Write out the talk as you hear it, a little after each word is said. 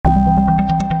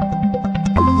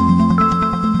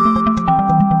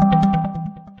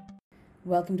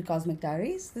Welcome to Cosmic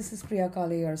Diaries. This is Priya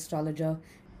Kale, your astrologer.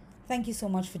 Thank you so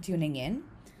much for tuning in.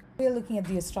 We are looking at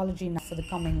the astrology now for the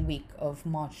coming week of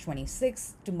March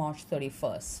 26th to March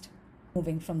 31st,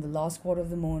 moving from the last quarter of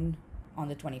the moon on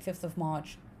the 25th of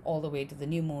March all the way to the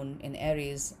new moon in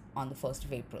Aries on the 1st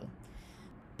of April.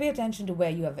 Pay attention to where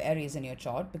you have Aries in your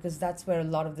chart because that's where a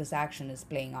lot of this action is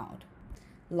playing out.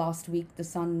 Last week, the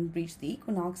sun reached the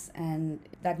equinox, and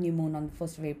that new moon on the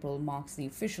 1st of April marks the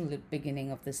official beginning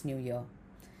of this new year.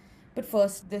 But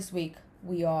first, this week,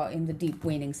 we are in the deep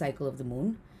waning cycle of the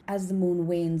moon. As the moon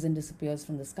wanes and disappears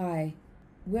from the sky,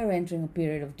 we're entering a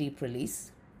period of deep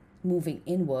release, moving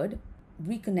inward,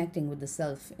 reconnecting with the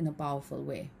self in a powerful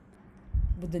way.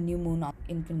 With the new moon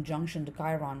in conjunction to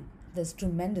Chiron, there's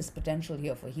tremendous potential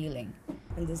here for healing.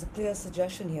 And there's a clear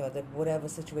suggestion here that whatever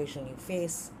situation you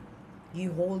face,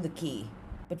 you hold the key.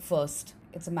 But first,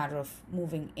 it's a matter of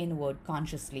moving inward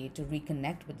consciously to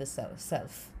reconnect with the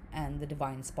self and the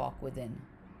divine spark within.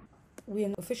 We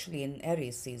are officially in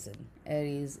Aries season.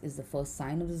 Aries is the first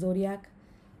sign of the zodiac.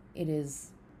 It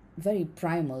is very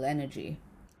primal energy.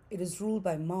 It is ruled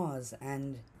by Mars,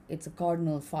 and it's a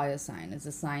cardinal fire sign. It's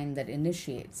a sign that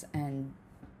initiates and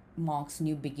marks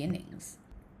new beginnings.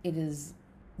 It is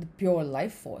the pure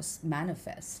life force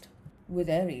manifest. With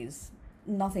Aries,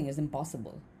 nothing is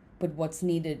impossible, but what's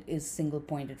needed is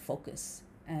single-pointed focus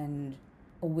and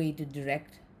a way to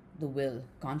direct the will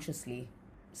consciously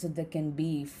so there can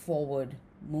be forward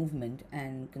movement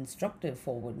and constructive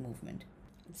forward movement.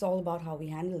 It's all about how we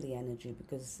handle the energy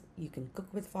because you can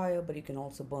cook with fire, but you can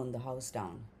also burn the house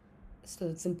down. So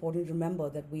it's important to remember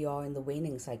that we are in the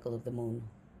waning cycle of the moon.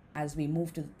 As we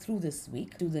move through this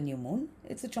week to the new moon,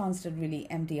 it's a chance to really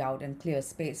empty out and clear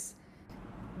space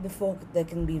before there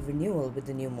can be renewal with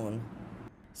the new moon.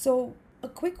 So, a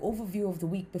quick overview of the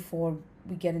week before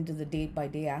we get into the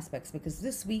day-by-day aspects, because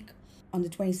this week, on the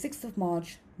 26th of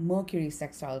March, Mercury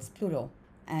sextiles Pluto,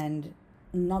 and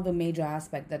another major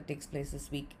aspect that takes place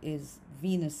this week is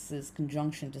Venus's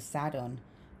conjunction to Saturn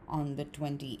on the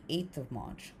 28th of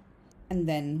March. And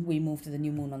then we move to the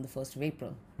new moon on the 1st of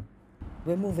April.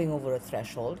 We're moving over a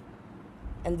threshold.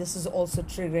 And this is also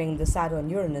triggering the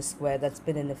Saturn-Uranus square that's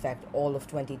been in effect all of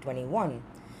 2021.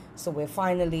 So we're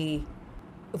finally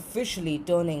officially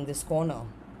turning this corner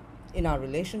in our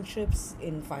relationships,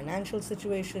 in financial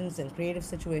situations, in creative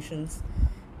situations,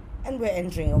 and we're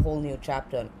entering a whole new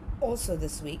chapter. Also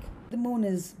this week, the moon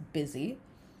is busy,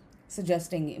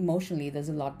 suggesting emotionally there's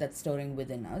a lot that's stirring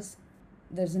within us.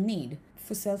 There's a need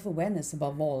for self-awareness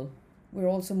above all. We're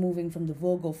also moving from the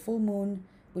Virgo full moon,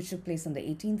 which took place on the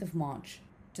 18th of March,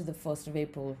 to the 1st of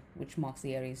April, which marks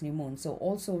the Aries new moon. So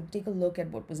also take a look at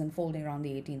what was unfolding around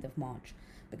the 18th of March,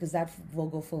 because that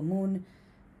Virgo full moon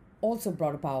also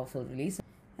brought a powerful release.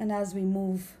 And as we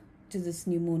move to this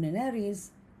new moon in Aries,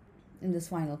 in this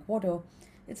final quarter,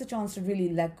 it's a chance to really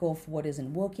let go of what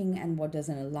isn't working and what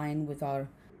doesn't align with our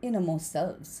innermost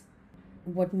selves.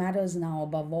 What matters now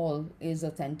above all is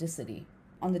authenticity.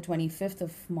 On the 25th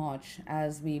of March,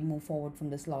 as we move forward from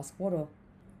this last quarter,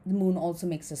 the moon also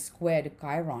makes a square to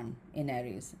Chiron in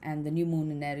Aries, and the new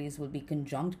moon in Aries will be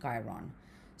conjunct Chiron.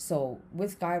 So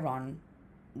with Chiron,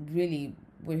 really,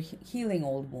 we're healing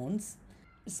old wounds,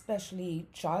 especially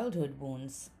childhood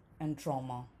wounds and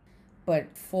trauma.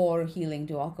 But for healing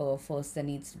to occur, first there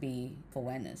needs to be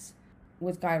awareness.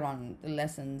 With Chiron, the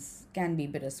lessons can be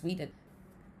bittersweet,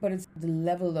 but it's the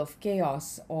level of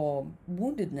chaos or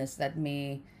woundedness that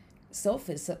may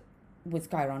surface with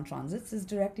Chiron transits is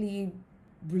directly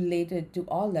related to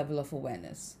our level of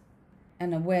awareness.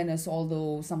 And awareness,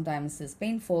 although sometimes is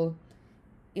painful,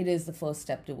 it is the first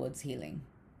step towards healing.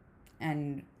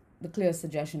 And the clear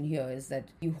suggestion here is that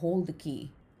you hold the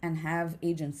key and have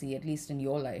agency, at least in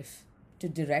your life, to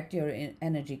direct your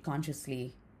energy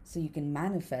consciously so you can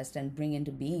manifest and bring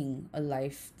into being a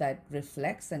life that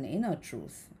reflects an inner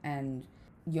truth and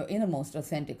your innermost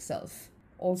authentic self.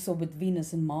 Also with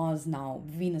Venus and Mars now,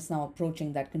 Venus now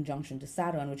approaching that conjunction to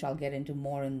Saturn, which I'll get into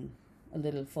more in a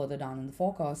little further down in the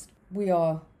forecast, we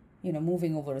are,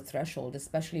 moving over a threshold,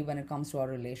 especially when it comes to our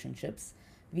relationships.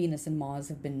 Venus and Mars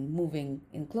have been moving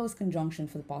in close conjunction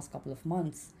for the past couple of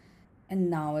months. And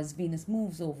now as Venus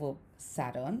moves over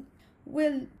Saturn,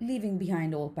 we're leaving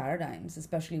behind old paradigms,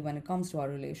 especially when it comes to our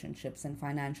relationships and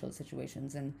financial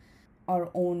situations and our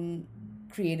own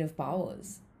creative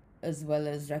powers, as well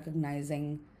as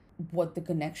recognizing what the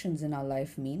connections in our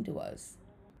life mean to us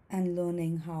and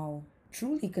learning how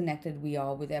truly connected we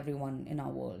are with everyone in our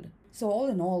world. So all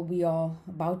in all, we are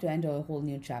about to enter a whole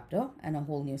new chapter and a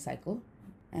whole new cycle.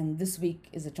 And this week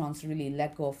is a chance to really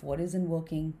let go of what isn't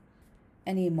working,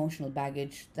 any emotional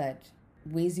baggage that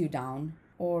weighs you down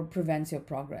or prevents your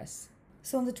progress.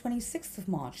 So on the 26th of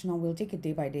March, now we'll take it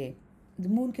day by day, the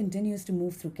moon continues to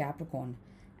move through Capricorn,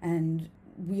 and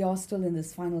we are still in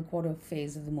this final quarter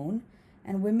phase of the moon,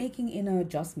 and we're making inner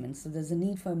adjustments. So there's a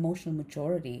need for emotional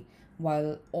maturity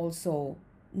while also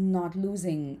not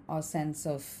losing our sense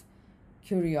of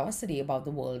curiosity about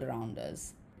the world around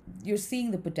us. You're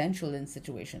seeing the potential in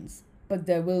situations, but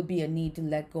there will be a need to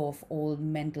let go of old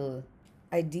mental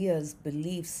ideas,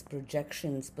 beliefs,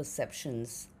 projections,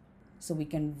 perceptions, so we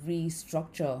can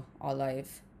restructure our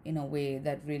life in a way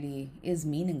that really is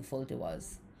meaningful to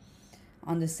us.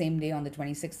 On the same day, on the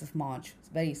 26th of March,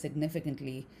 very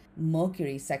significantly,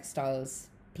 Mercury sextiles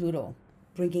Pluto,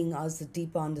 bringing us a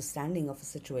deeper understanding of a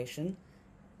situation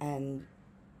and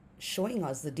showing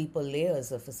us the deeper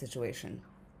layers of a situation.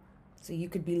 So you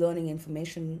could be learning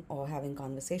information or having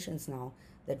conversations now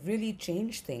that really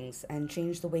change things and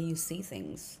change the way you see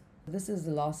things. This is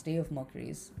the last day of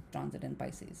Mercury's transit in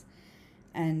Pisces.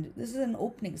 And this is an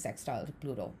opening sextile to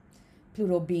Pluto.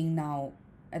 Pluto being now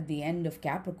at the end of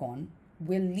Capricorn,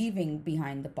 we're leaving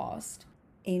behind the past,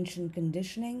 ancient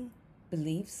conditioning,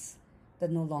 beliefs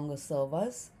that no longer serve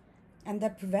us, and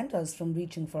that prevent us from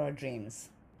reaching for our dreams.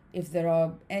 If there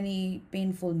are any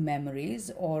painful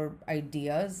memories or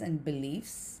ideas and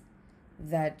beliefs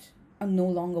that are no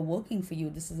longer working for you,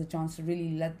 this is a chance to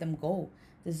really let them go.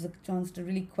 This is a chance to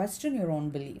really question your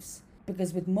own beliefs.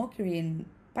 Because with Mercury in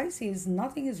Pisces,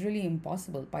 nothing is really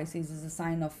impossible. Pisces is a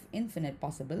sign of infinite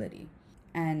possibility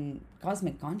and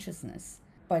cosmic consciousness.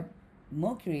 But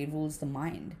Mercury rules the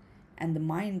mind, and the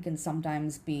mind can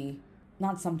sometimes be,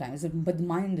 not sometimes, but the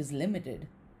mind is limited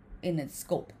in its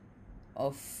scope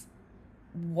of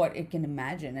what it can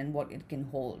imagine and what it can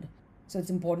hold. So it's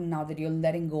important now that you're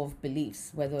letting go of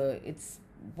beliefs, whether it's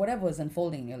whatever is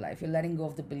unfolding in your life, you're letting go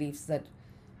of the beliefs that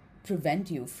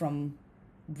prevent you from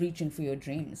reaching for your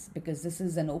dreams, because this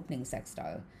is an opening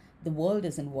sextile. The world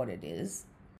isn't what it is.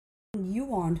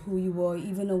 You aren't who you were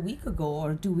even a week ago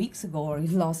or 2 weeks ago or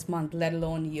last month, let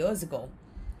alone years ago.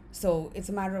 So it's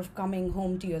a matter of coming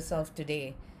home to yourself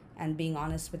today and being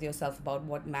honest with yourself about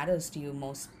what matters to you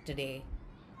most today,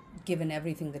 given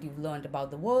everything that you've learned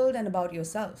about the world and about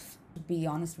yourself. Be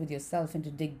honest with yourself and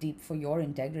to dig deep for your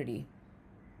integrity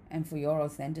and for your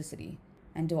authenticity,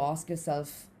 and to ask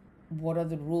yourself, what are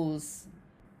the rules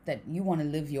that you want to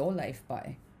live your life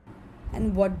by,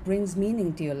 and what brings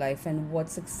meaning to your life, and what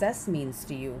success means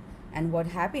to you, and what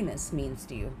happiness means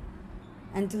to you,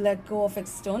 and to let go of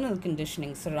external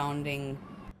conditioning surrounding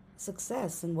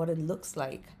success and what it looks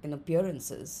like in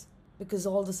appearances, because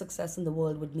all the success in the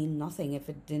world would mean nothing if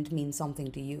it didn't mean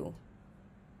something to you.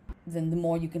 Then the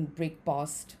more you can break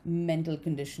past mental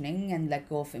conditioning and let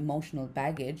go of emotional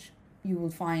baggage, you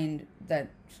will find that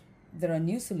there are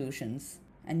new solutions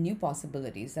and new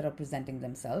possibilities that are presenting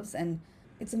themselves, and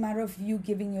it's a matter of you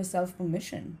giving yourself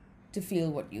permission to feel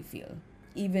what you feel.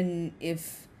 Even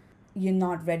if you're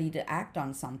not ready to act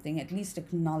on something, at least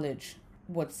acknowledge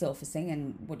what's surfacing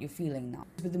and what you're feeling now.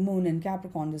 With the moon in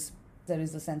Capricorn, there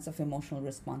is a sense of emotional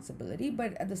responsibility,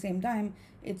 but at the same time,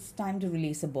 it's time to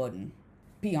release a burden.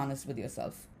 Be honest with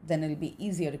yourself. Then it'll be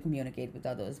easier to communicate with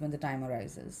others when the time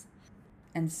arises.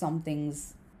 And some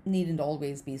things needn't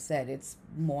always be said. It's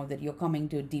more that you're coming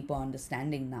to a deeper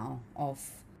understanding now of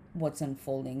what's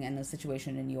unfolding and a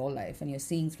situation in your life, and you're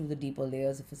seeing through the deeper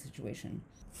layers of a situation,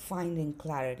 finding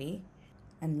clarity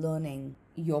and learning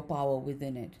your power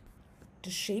within it to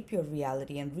shape your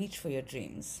reality and reach for your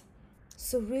dreams.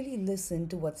 So really listen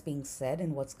to what's being said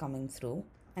and what's coming through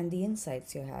and the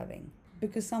insights you're having,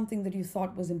 because something that you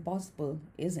thought was impossible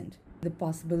isn't. The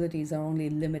possibilities are only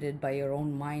limited by your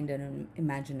own mind and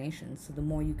imagination. So the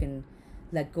more you can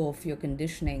let go of your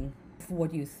conditioning, of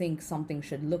what you think something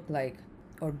should look like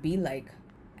or be like,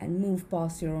 and move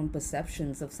past your own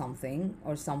perceptions of something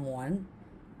or someone,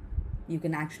 you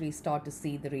can actually start to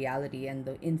see the reality and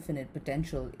the infinite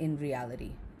potential in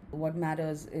reality. What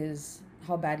matters is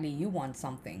how badly you want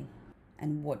something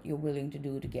and what you're willing to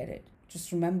do to get it.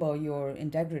 Just remember, your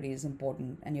integrity is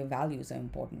important and your values are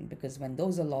important, because when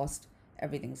those are lost,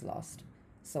 everything's lost.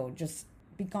 So just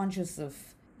be conscious of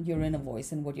your inner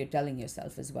voice and what you're telling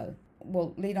yourself as well.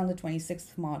 Well, late on the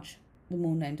 26th of March, the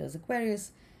moon enters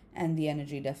Aquarius, and the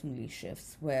energy definitely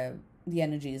shifts, where the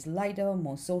energy is lighter,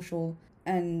 more social,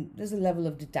 and there's a level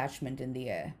of detachment in the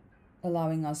air,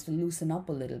 allowing us to loosen up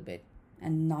a little bit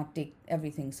and not take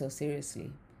everything so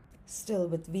seriously. Still,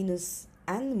 with Venus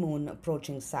and the moon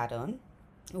approaching Saturn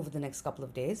over the next couple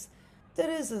of days,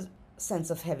 there is a sense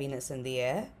of heaviness in the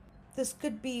air. This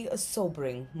could be a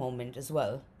sobering moment as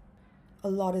well. A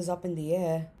lot is up in the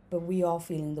air, but we are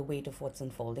feeling the weight of what's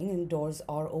unfolding, and doors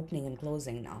are opening and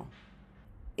closing now.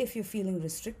 If you're feeling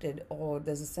restricted or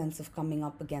there's a sense of coming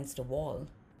up against a wall,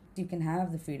 you can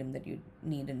have the freedom that you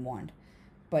need and want.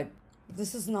 But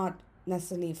this is not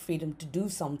necessarily freedom to do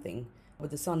something.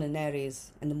 With the sun in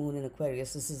Aries and the moon in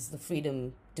Aquarius, this is the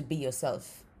freedom to be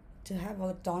yourself, to have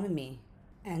autonomy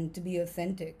and to be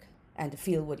authentic and to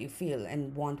feel what you feel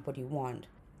and want what you want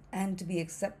and to be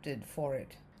accepted for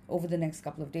it. Over the next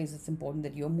couple of days, it's important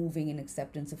that you're moving in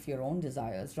acceptance of your own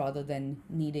desires rather than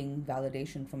needing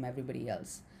validation from everybody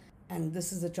else. And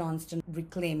this is a chance to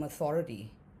reclaim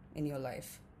authority in your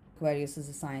life. Aquarius is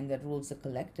a sign that rules the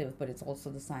collective, but it's also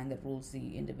the sign that rules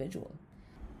the individual.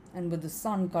 And with the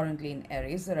sun currently in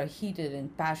Aries, there are heated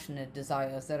and passionate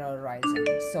desires that are arising.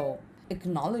 So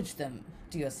acknowledge them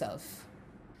to yourself.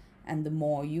 And the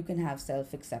more you can have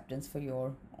self-acceptance for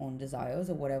your own desires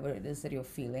or whatever it is that you're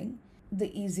feeling,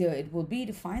 the easier it will be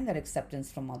to find that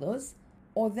acceptance from others,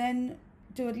 or then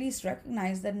to at least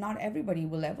recognize that not everybody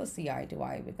will ever see eye to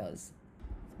eye with us.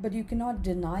 But you cannot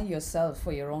deny yourself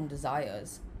for your own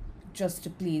desires just to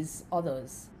please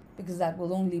others, because that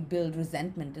will only build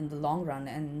resentment in the long run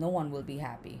and no one will be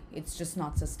happy. It's just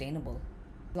not sustainable.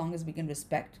 As long as we can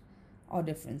respect our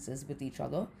differences with each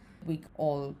other, we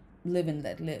all live and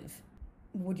let live.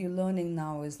 What you're learning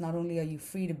now is not only are you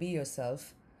free to be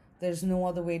yourself, there's no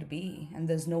other way to be and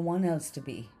there's no one else to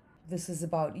be. This is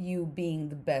about you being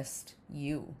the best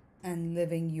you and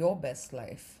living your best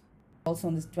life. Also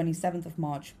on the 27th of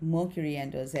March, Mercury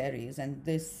enters Aries, and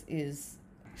this is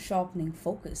sharpening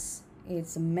focus.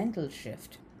 It's a mental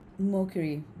shift.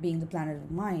 Mercury being the planet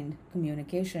of mind,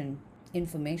 communication,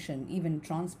 information, even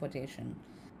transportation.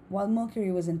 While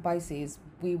Mercury was in Pisces,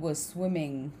 we were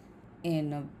swimming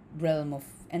in a realm of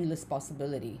endless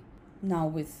possibility. Now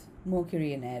with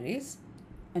Mercury in Aries,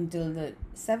 until the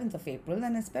 7th of April,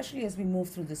 and especially as we move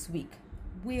through this week,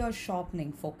 we are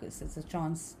sharpening focus. It's a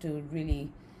chance to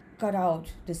really cut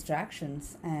out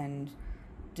distractions and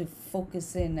to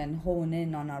focus in and hone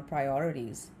in on our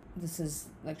priorities. This is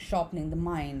like sharpening the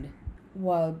mind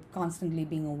while constantly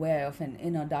being aware of an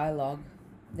inner dialogue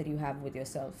that you have with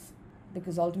yourself.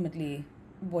 Because ultimately,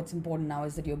 what's important now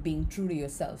is that you're being true to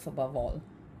yourself above all.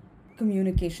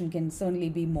 Communication can certainly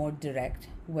be more direct,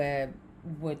 where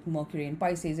with Mercury in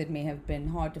Pisces, it may have been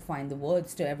hard to find the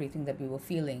words to everything that we were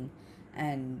feeling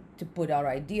and to put our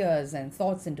ideas and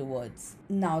thoughts into words.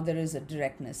 Now there is a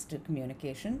directness to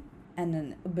communication and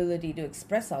an ability to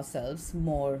express ourselves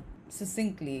more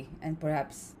succinctly and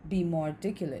perhaps be more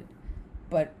articulate.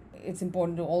 But it's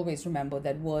important to always remember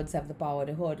that words have the power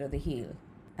to hurt or to heal.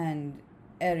 And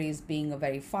Aries being a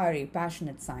very fiery,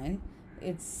 passionate sign,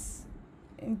 it's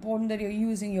important that you're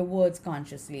using your words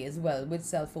consciously as well, with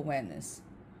self-awareness.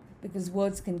 Because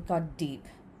words can cut deep,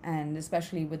 and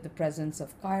especially with the presence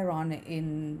of Chiron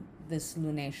in this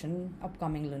lunation,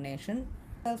 upcoming lunation,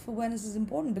 self-awareness is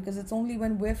important, because it's only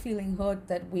when we're feeling hurt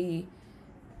that we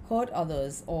hurt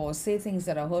others or say things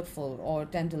that are hurtful or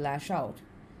tend to lash out.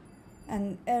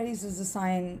 And Aries is a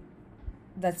sign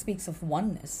that speaks of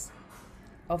oneness,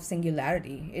 of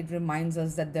singularity. It reminds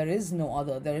us that there is no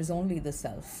other, there is only the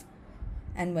self.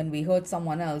 And when we hurt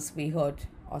someone else, we hurt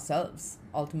ourselves,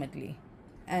 ultimately.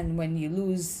 And when you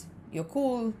lose your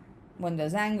cool, when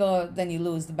there's anger, then you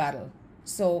lose the battle.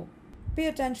 So pay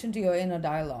attention to your inner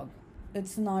dialogue.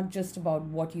 It's not just about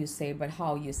what you say, but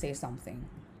how you say something.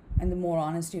 And the more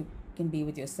honest you can be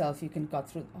with yourself, you can cut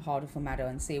through the heart of a matter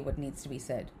and say what needs to be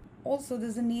said. Also,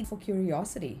 there's a need for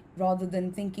curiosity, rather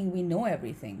than thinking we know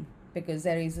everything. Because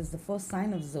Aries is the first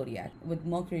sign of the zodiac. With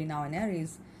Mercury now in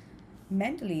Aries,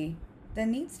 mentally, there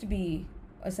needs to be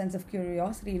a sense of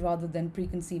curiosity rather than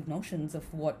preconceived notions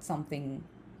of what something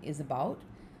is about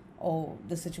or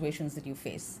the situations that you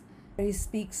face. Aries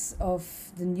speaks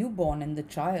of the newborn and the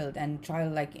child and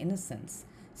childlike innocence.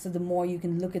 So the more you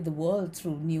can look at the world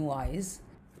through new eyes,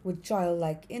 with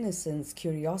childlike innocence,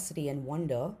 curiosity, and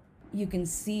wonder, you can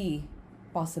see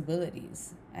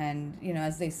possibilities. And,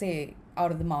 as they say,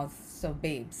 out of the mouths of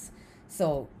babes.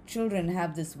 So children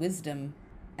have this wisdom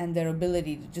and their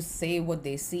ability to just say what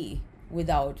they see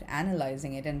without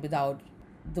analyzing it and without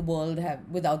the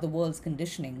world's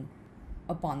conditioning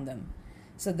upon them.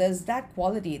 So there's that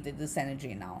quality to this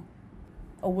energy now.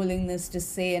 A willingness to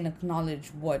say and acknowledge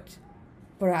what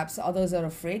perhaps others are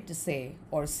afraid to say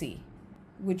or see,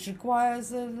 which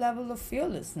requires a level of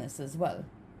fearlessness as well.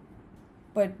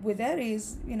 But with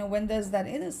Aries, when there's that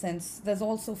innocence, there's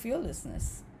also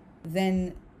fearlessness.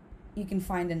 Then you can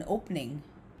find an opening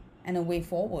and a way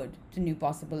forward to new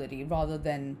possibility rather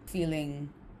than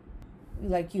feeling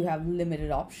like you have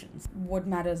limited options. What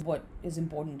matters, what is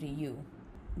important to you.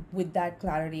 With that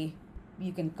clarity,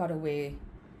 you can cut away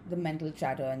the mental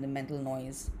chatter and the mental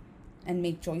noise and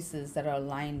make choices that are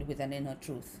aligned with an inner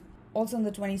truth. Also on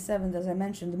the 27th, as I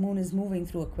mentioned, the moon is moving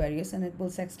through Aquarius and it will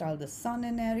sextile the sun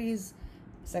in Aries,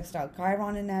 sextile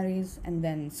Chiron in Aries, and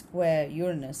then square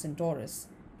Uranus in Taurus.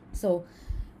 So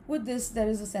with this, there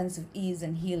is a sense of ease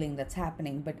and healing that's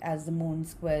happening, but as the moon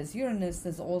squares Uranus,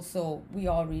 we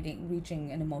are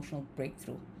reaching an emotional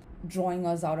breakthrough, drawing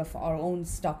us out of our own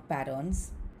stuck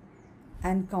patterns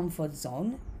and comfort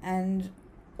zone. And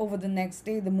over the next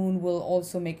day, the moon will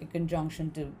also make a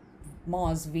conjunction to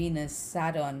Mars, Venus,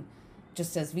 Saturn,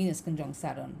 just as Venus conjunct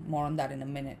Saturn. More on that in a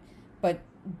minute. But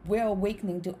we're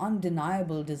awakening to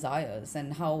undeniable desires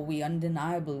and how we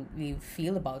undeniably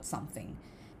feel about something.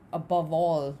 Above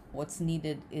all, what's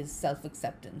needed is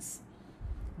self-acceptance.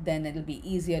 Then it'll be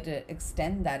easier to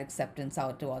extend that acceptance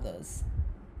out to others.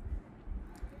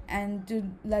 And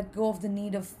to let go of the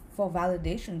need for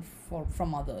validation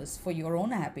from others for your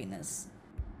own happiness.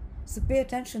 So pay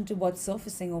attention to what's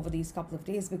surfacing over these couple of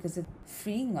days, because it's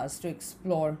freeing us to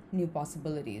explore new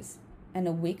possibilities and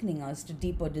awakening us to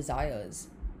deeper desires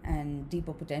and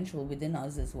deeper potential within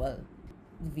us as well.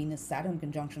 The Venus-Saturn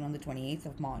conjunction on the 28th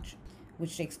of March,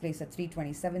 which takes place at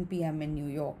 3:27 p.m. in New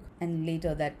York and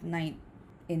later that night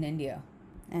in India.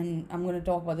 And I'm going to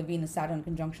talk about the Venus-Saturn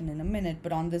conjunction in a minute,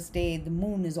 but on this day, the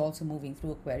moon is also moving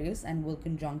through Aquarius and will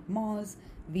conjunct Mars,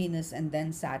 Venus, and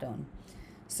then Saturn.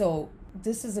 So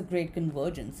this is a great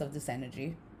convergence of this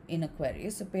energy in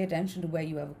Aquarius. So pay attention to where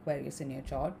you have Aquarius in your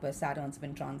chart, where Saturn's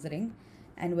been transiting,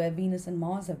 and where Venus and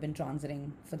Mars have been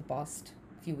transiting for the past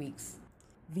few weeks.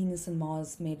 Venus and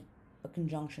Mars made a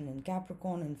conjunction in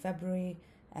Capricorn in February,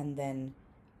 and then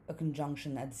a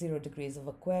conjunction at 0 degrees of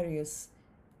Aquarius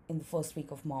in the first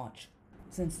week of March.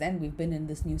 Since then, we've been in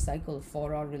this new cycle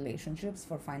for our relationships,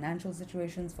 for financial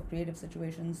situations, for creative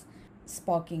situations,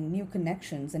 sparking new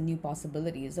connections and new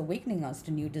possibilities, awakening us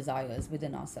to new desires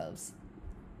within ourselves.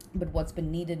 But what's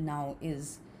been needed now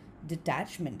is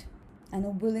detachment and a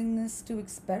willingness to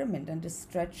experiment and to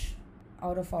stretch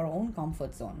out of our own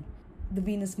comfort zone. The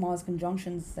Venus-Mars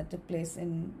conjunctions that took place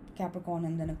in Capricorn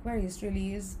and then Aquarius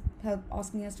really is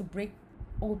asking us to break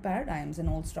old paradigms and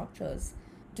old structures,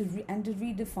 to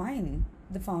redefine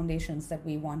the foundations that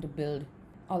we want to build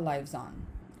our lives on,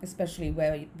 especially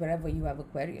wherever you have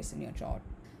Aquarius in your chart.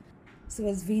 So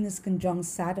as Venus conjuncts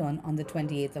Saturn on the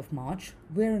 28th of March,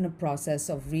 we're in a process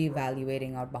of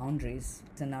reevaluating our boundaries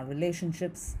in our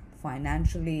relationships,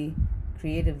 financially,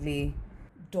 creatively.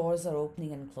 Doors are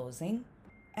opening and closing,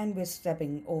 and we're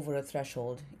stepping over a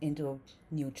threshold into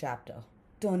a new chapter,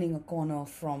 turning a corner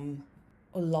from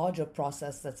a larger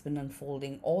process that's been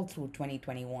unfolding all through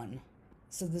 2021.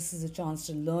 So this is a chance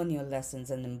to learn your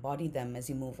lessons and embody them as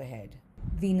you move ahead.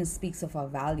 Venus speaks of our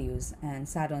values, and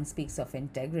Saturn speaks of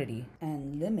integrity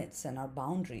and limits and our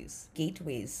boundaries,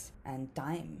 gateways and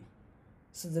time.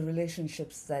 So the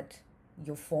relationships that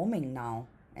you're forming now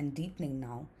and deepening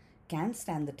now can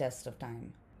stand the test of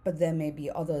time, but there may be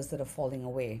others that are falling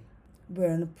away.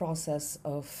 We're in a process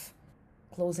of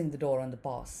closing the door on the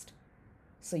past,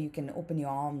 so you can open your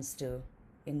arms to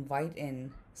invite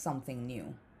in something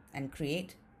new and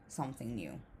create something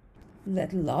new.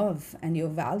 Let love and your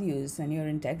values and your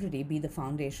integrity be the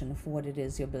foundation of what it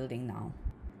is you're building now.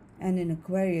 And in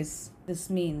Aquarius, this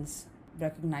means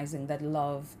recognizing that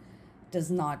love does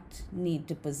not need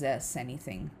to possess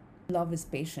anything. Love is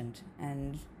patient,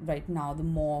 and right now, the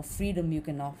more freedom you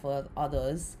can offer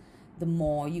others, the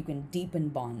more you can deepen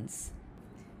bonds.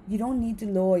 You don't need to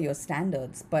lower your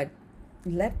standards, but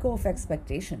let go of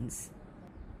expectations.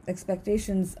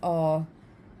 Expectations are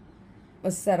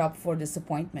a setup for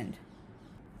disappointment.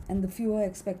 And the fewer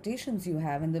expectations you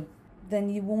have, then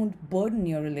you won't burden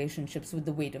your relationships with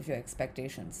the weight of your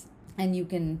expectations. And you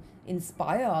can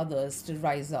inspire others to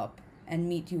rise up and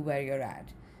meet you where you're at.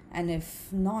 And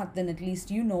if not, then at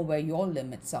least you know where your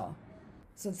limits are.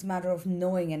 So it's a matter of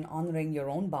knowing and honoring your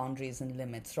own boundaries and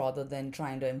limits rather than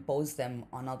trying to impose them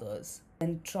on others.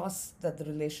 And trust that the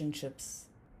relationships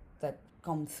that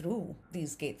come through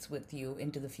these gates with you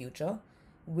into the future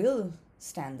will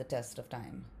stand the test of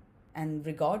time. And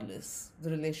regardless, the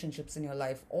relationships in your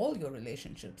life, all your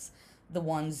relationships, the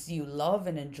ones you love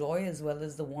and enjoy as well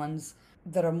as the ones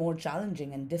that are more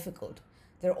challenging and difficult,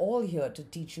 they're all here to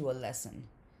teach you a lesson.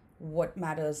 What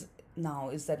matters now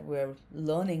is that we're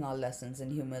learning our lessons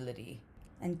in humility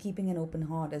and keeping an open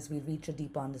heart as we reach a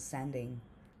deeper understanding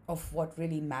of what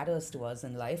really matters to us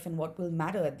in life and what will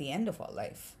matter at the end of our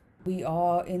life. We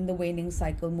are in the waning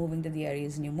cycle moving to the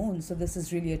Aries new moon, so this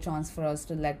is really a chance for us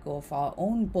to let go of our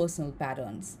own personal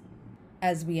patterns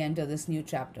as we enter this new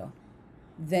chapter.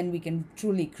 Then we can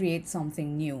truly create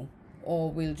something new, or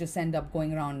we'll just end up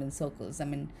going around in circles.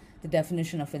 The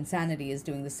definition of insanity is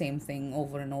doing the same thing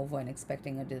over and over and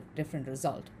expecting a different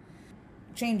result.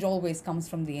 Change always comes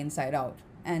from the inside out,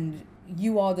 and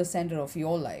you are the center of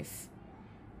your life.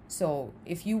 So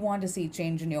if you want to see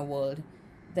change in your world,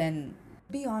 then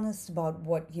be honest about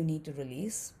what you need to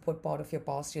release, what part of your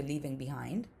past you're leaving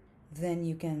behind. Then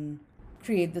you can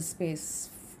create the space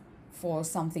for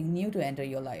something new to enter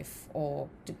your life, or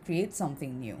to create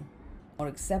something new, or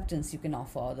acceptance you can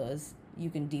offer others. You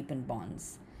can deepen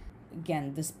bonds.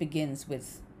 Again, this begins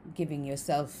with giving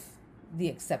yourself the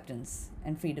acceptance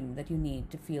and freedom that you need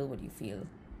to feel what you feel,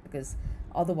 because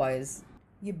otherwise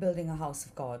you're building a house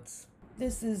of cards.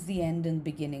 This is the end and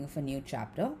beginning of a new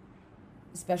chapter,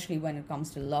 especially when it comes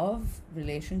to love,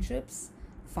 relationships,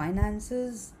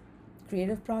 finances,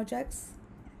 creative projects.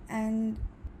 And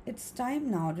it's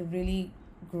time now to really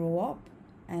grow up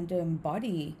and to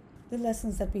embody the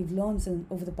lessons that we've learned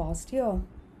over the past year,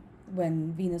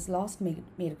 when Venus last made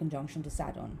a conjunction to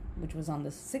Saturn, which was on the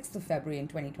 6th of February in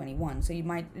 2021. So it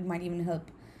might even help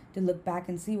to look back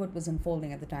and see what was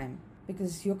unfolding at the time,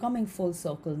 because you're coming full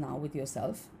circle now with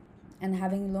yourself. And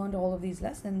having learned all of these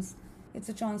lessons, it's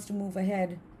a chance to move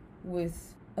ahead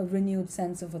with a renewed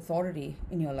sense of authority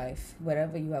in your life,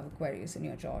 wherever you have Aquarius in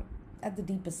your chart. At the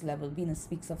deepest level, Venus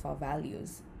speaks of our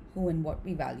values, who and what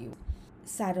we value.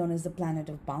 Saturn is the planet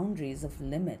of boundaries, of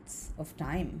limits, of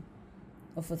time,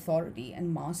 of authority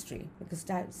and mastery, because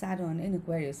Saturn in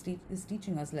Aquarius is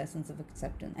teaching us lessons of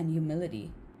acceptance and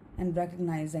humility, and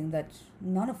recognizing that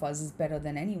none of us is better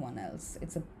than anyone else.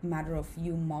 It's a matter of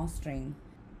you mastering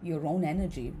your own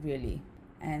energy, really,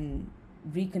 and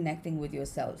reconnecting with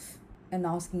yourself and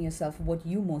asking yourself what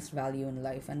you most value in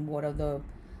life and what are the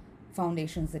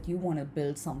foundations that you want to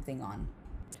build something on.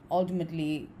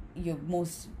 Ultimately, your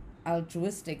most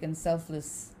altruistic and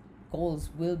selfless goals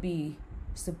will be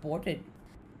supported.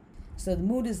 So the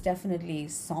mood is definitely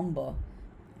somber,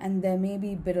 and there may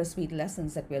be bittersweet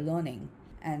lessons that we're learning.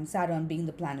 And Saturn being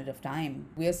the planet of time,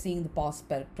 we are seeing the past,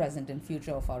 present, and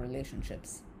future of our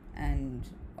relationships and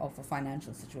of a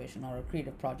financial situation or a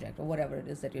creative project or whatever it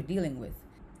is that you're dealing with.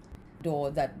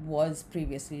 Door that was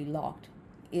previously locked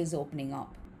is opening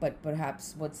up, but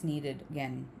perhaps what's needed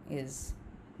again is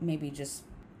maybe just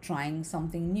trying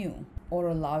something new, or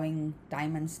allowing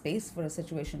time and space for a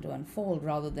situation to unfold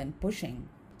rather than pushing.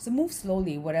 So move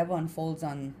slowly, whatever unfolds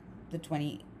on the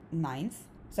 28th,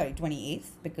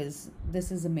 because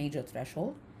this is a major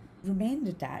threshold. Remain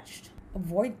detached.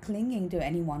 Avoid clinging to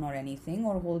anyone or anything,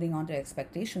 or holding on to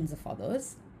expectations of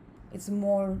others. It's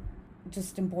more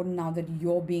just important now that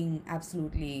you're being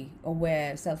absolutely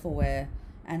aware, self-aware,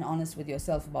 and honest with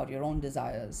yourself about your own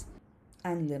desires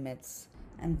and limits.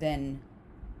 And then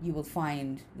you will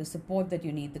find the support that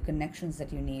you need, the connections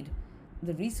that you need,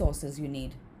 the resources you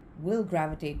need will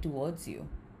gravitate towards you.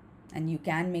 And you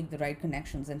can make the right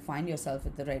connections and find yourself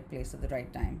at the right place at the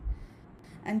right time.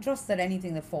 And trust that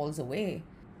anything that falls away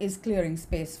is clearing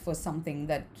space for something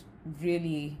that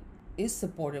really is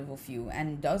supportive of you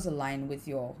and does align with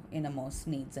your innermost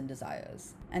needs and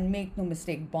desires. And make no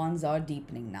mistake, bonds are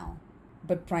deepening now.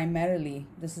 But primarily,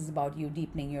 this is about you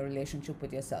deepening your relationship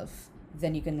with yourself.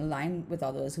 Then you can align with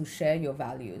others who share your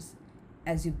values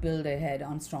as you build ahead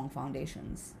on strong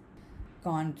foundations.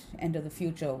 Can't enter the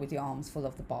future with your arms full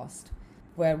of the past.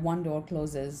 Where one door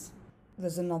closes,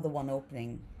 there's another one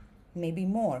opening, maybe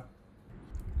more.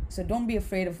 So don't be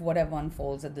afraid of whatever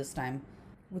unfolds at this time.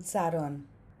 With Saturn,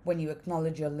 when you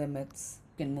acknowledge your limits,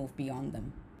 you can move beyond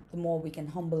them. The more we can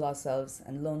humble ourselves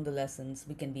and learn the lessons,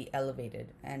 we can be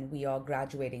elevated, and we are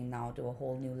graduating now to a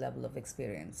whole new level of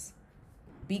experience.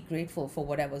 Be grateful for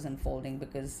whatever's unfolding,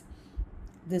 because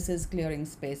this is clearing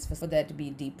space for there to be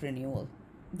deep renewal.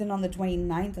 Then on the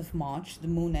 29th of March, the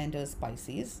moon enters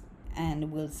Pisces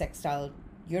and will sextile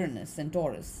Uranus and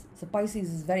Taurus. So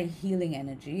Pisces is very healing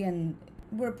energy, and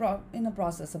we're in a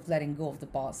process of letting go of the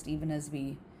past, even as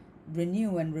we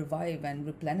renew and revive and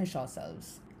replenish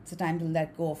ourselves. It's a time to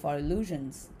let go of our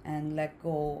illusions and let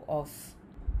go of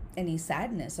any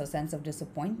sadness or sense of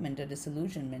disappointment or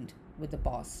disillusionment with the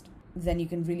past. Then you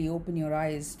can really open your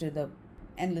eyes to the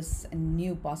endless and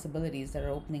new possibilities that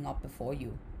are opening up before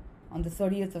you. On the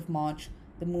 30th of March,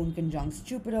 the moon conjuncts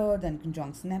Jupiter, then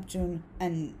conjuncts Neptune,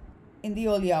 and in the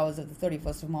early hours of the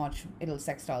 31st of March, it'll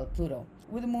sextile Pluto.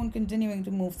 With the moon continuing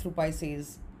to move through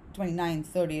Pisces, 29th,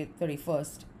 30th,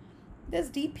 31st, there's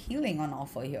deep healing on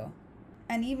offer here.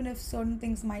 And even if certain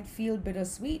things might feel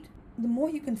bittersweet, the more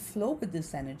you can flow with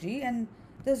this energy, and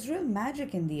there's real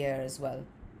magic in the air as well,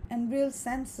 and real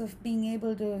sense of being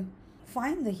able to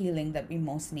find the healing that we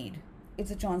most need.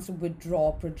 It's a chance to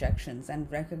withdraw projections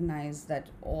and recognize that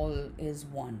all is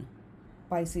one.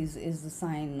 Pisces is the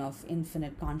sign of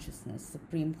infinite consciousness,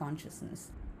 supreme consciousness.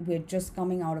 We're just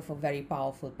coming out of a very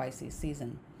powerful Pisces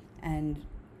season. And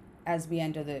as we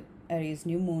enter the Aries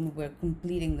new moon, we're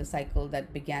completing the cycle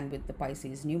that began with the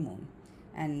Pisces new moon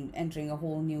and entering a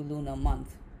whole new lunar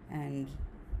month. And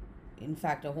in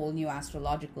fact, a whole new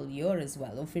astrological year as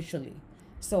well, officially.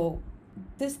 So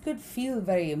this could feel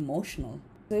very emotional.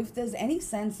 So if there's any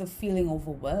sense of feeling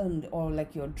overwhelmed or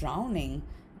like you're drowning,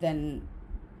 then,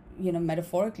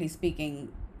 metaphorically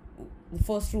speaking, the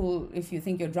first rule, if you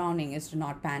think you're drowning, is to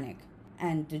not panic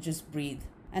and to just breathe.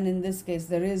 And in this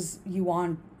case, you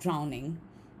aren't drowning.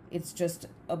 It's just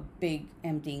a big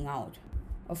emptying out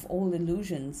of all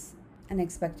illusions and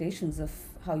expectations of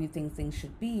how you think things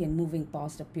should be, and moving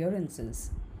past appearances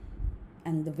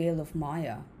and the veil of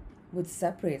Maya, which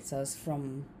separates us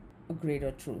from a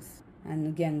greater truth. And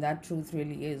again, that truth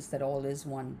really is that all is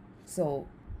one. So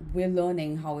we're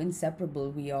learning how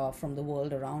inseparable we are from the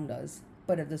world around us.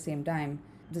 But at the same time,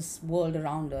 this world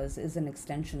around us is an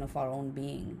extension of our own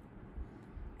being.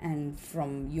 And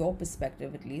from your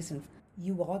perspective, at least, and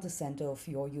you are the center of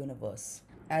your universe.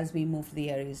 As we move to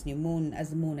the Aries new moon, as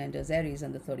the moon enters Aries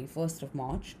on the 31st of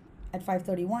March at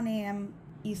 5:31 a.m.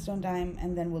 Eastern time,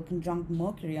 and then will conjunct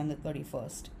Mercury on the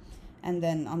 31st. And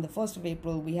then on the 1st of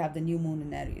April, we have the new moon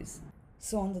in Aries.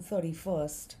 So on the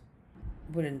 31st,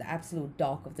 we're in the absolute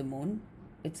dark of the moon.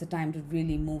 It's a time to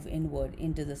really move inward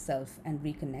into the self and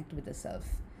reconnect with the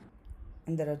self.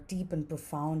 And there are deep and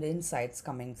profound insights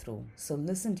coming through. So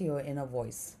listen to your inner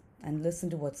voice and listen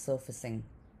to what's surfacing.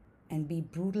 And be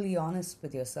brutally honest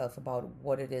with yourself about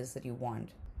what it is that you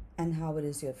want and how it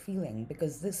is you're feeling.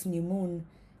 Because this new moon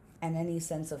and any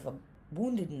sense of a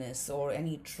woundedness or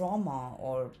any trauma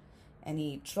or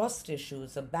any trust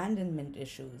issues, abandonment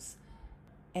issues,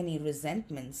 any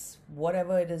resentments,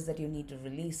 whatever it is that you need to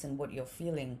release and what you're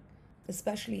feeling,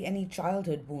 especially any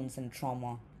childhood wounds and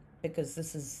trauma, because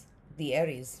this is the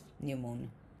Aries new moon.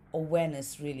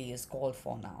 Awareness really is called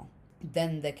for now.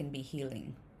 Then there can be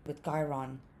healing. With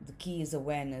Chiron, the key is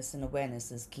awareness, and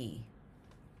awareness is key.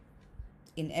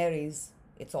 In Aries,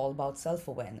 it's all about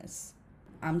self-awareness.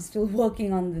 I'm still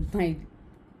working on my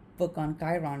book on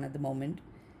Chiron at the moment,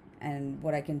 and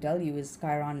what I can tell you is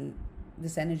Chiron,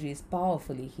 this energy is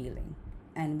powerfully healing.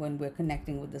 And when we're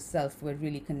connecting with the self, we're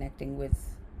really connecting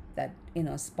with that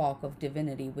inner spark of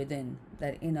divinity within,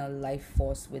 that inner life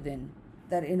force within,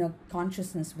 that inner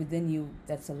consciousness within you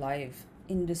that's alive,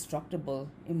 indestructible,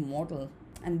 immortal,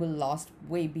 and will last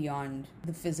way beyond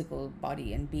the physical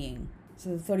body and being.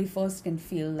 So the 31st can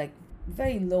feel like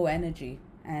very low energy,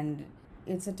 and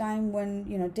it's a time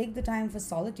when, take the time for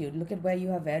solitude. Look at where you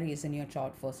have Aries in your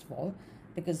chart, first of all,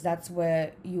 because that's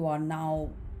where you are now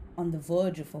on the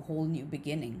verge of a whole new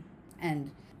beginning.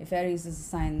 And if Aries is a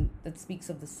sign that speaks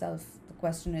of the self, the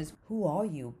question is, who are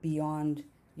you beyond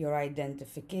your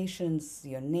identifications,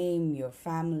 your name, your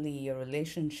family, your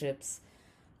relationships,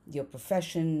 your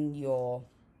profession, your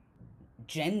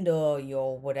gender,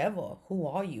 your whatever? Who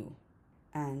are you?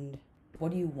 And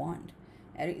what do you want?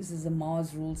 Aries is a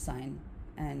Mars rule sign,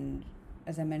 and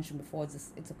as I mentioned before,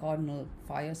 it's a cardinal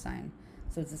fire sign.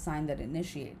 So it's a sign that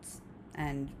initiates.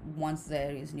 And once the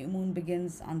Aries new moon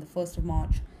begins on the 1st of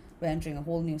March, we're entering a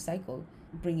whole new cycle,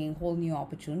 bringing whole new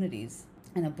opportunities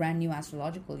and a brand new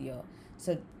astrological year.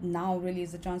 So now really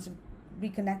is a chance to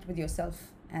reconnect with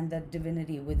yourself and that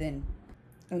divinity within,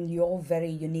 and your very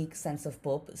unique sense of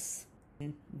purpose,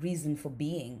 reason for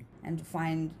being, and to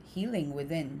find healing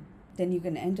within. Then you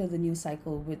can enter the new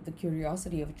cycle with the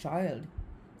curiosity of a child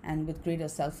and with greater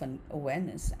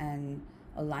self-awareness and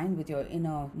align with your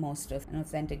innermost of an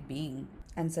authentic being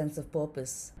and sense of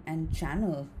purpose, and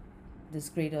channel this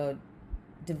greater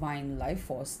divine life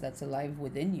force that's alive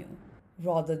within you,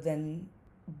 rather than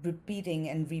repeating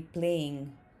and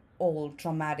replaying old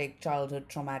childhood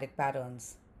traumatic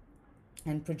patterns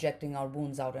and projecting our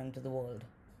wounds out into the world.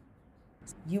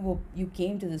 You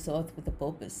came to this earth with a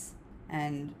purpose,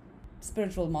 and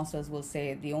spiritual masters will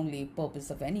say the only purpose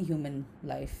of any human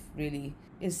life really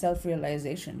is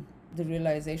self-realization. The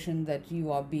realization that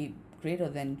you are greater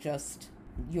than just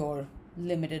your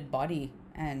limited body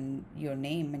and your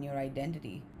name and your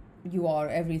identity. You are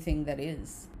everything that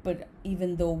is. But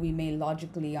even though we may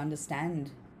logically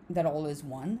understand that all is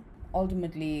one,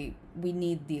 ultimately we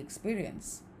need the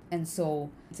experience. And so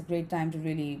it's a great time to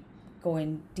really go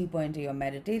in deeper into your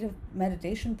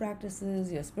meditation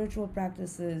practices, your spiritual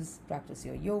practices, practice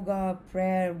your yoga,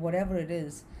 prayer, whatever it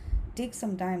is. Take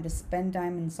some time to spend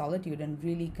time in solitude and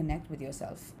really connect with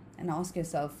yourself and ask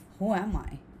yourself, who am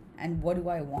I and what do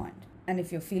I want? And if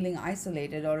you're feeling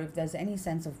isolated, or if there's any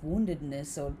sense of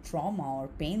woundedness or trauma or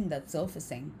pain that's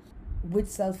surfacing, with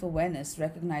self-awareness,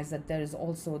 recognize that there is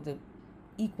also the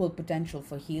equal potential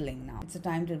for healing now. It's a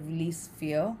time to release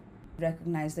fear,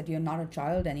 recognize that you're not a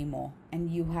child anymore,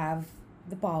 and you have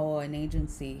the power and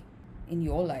agency in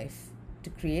your life to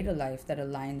create a life that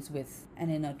aligns with an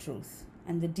inner truth.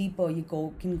 And the deeper you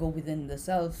can go within the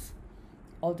self,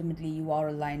 ultimately you are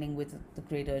aligning with the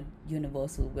greater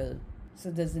universal will.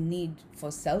 So there's a need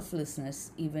for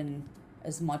selflessness even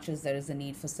as much as there is a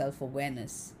need for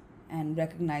self-awareness, and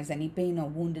recognize any pain or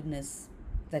woundedness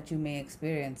that you may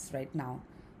experience right now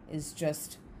is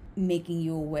just making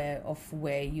you aware of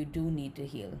where you do need to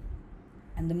heal.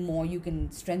 And the more you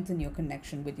can strengthen your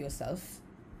connection with yourself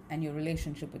and your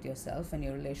relationship with yourself and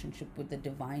your relationship with the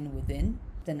divine within,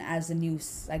 then as a new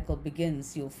cycle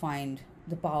begins, you'll find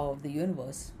the power of the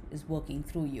universe is working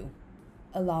through you,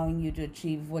 allowing you to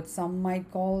achieve what some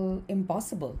might call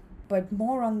impossible. But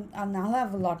more on, and I'll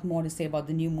have a lot more to say about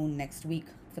the new moon next week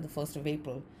for the 1st of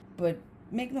April. But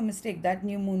make no mistake, that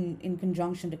new moon in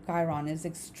conjunction to Chiron is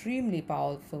extremely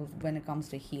powerful when it comes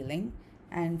to healing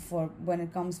and for when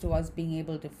it comes to us being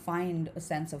able to find a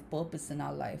sense of purpose in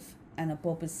our life and a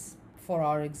purpose for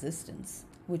our existence,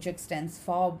 which extends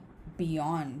far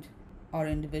beyond our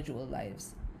individual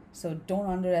lives. So don't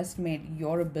underestimate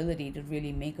your ability to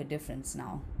really make a difference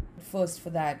now. First, for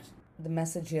that, the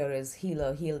message here is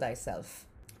healer, heal thyself.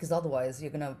 Because otherwise,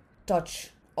 you're going to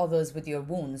touch others with your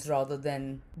wounds rather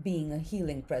than being a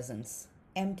healing presence.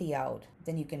 Empty out,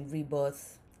 then you can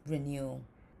rebirth, renew.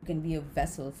 You can be a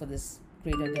vessel for this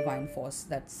greater divine force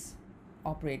that's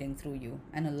operating through you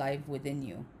and alive within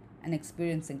you and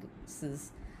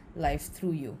experiences life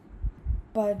through you.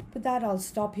 But with that, I'll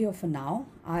stop here for now.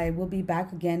 I will be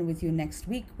back again with you next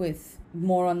week with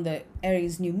more on the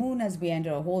Aries new moon as we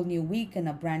enter a whole new week and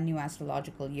a brand new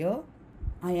astrological year.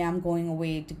 I am going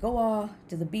away to Goa,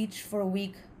 to the beach for a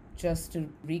week, just to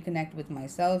reconnect with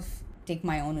myself, take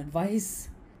my own advice,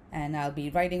 and I'll be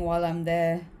writing while I'm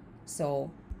there,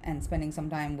 and spending some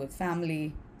time with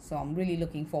family. So I'm really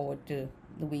looking forward to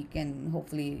the week, and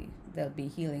hopefully there'll be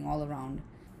healing all around.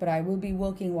 But I will be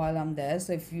working while I'm there,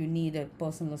 so if you need a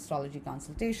personal astrology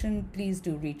consultation, please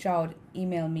do reach out.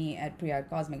 Email me at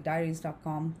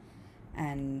priya@cosmicdiaries.com,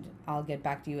 and I'll get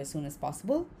back to you as soon as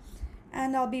possible.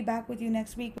 And I'll be back with you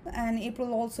next week. And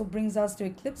April also brings us to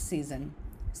eclipse season,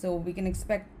 so we can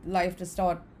expect life to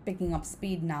start picking up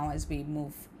speed now as we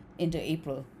move into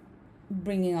April,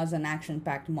 bringing us an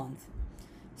action-packed month.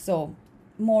 So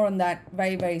more on that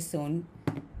very, very soon.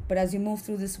 But as you move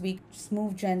through this week, just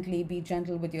move gently, be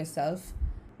gentle with yourself,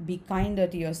 be kinder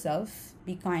to yourself,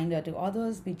 be kinder to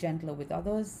others, be gentler with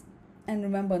others. And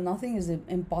remember, nothing is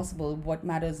impossible. What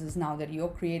matters is now that you're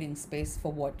creating space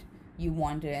for what you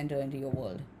want to enter into your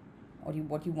world, or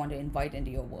what you want to invite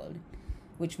into your world,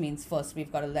 which means first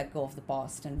we've got to let go of the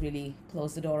past and really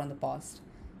close the door on the past.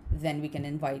 Then we can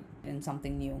invite in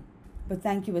something new. But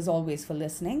thank you as always for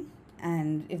listening.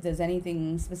 And if there's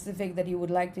anything specific that you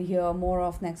would like to hear more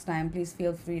of next time, please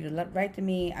feel free to write to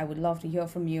me. I would love to hear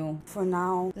from you. For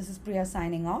now, this is Priya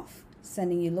signing off,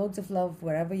 sending you loads of love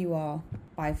wherever you are.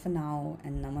 Bye for now,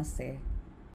 and namaste.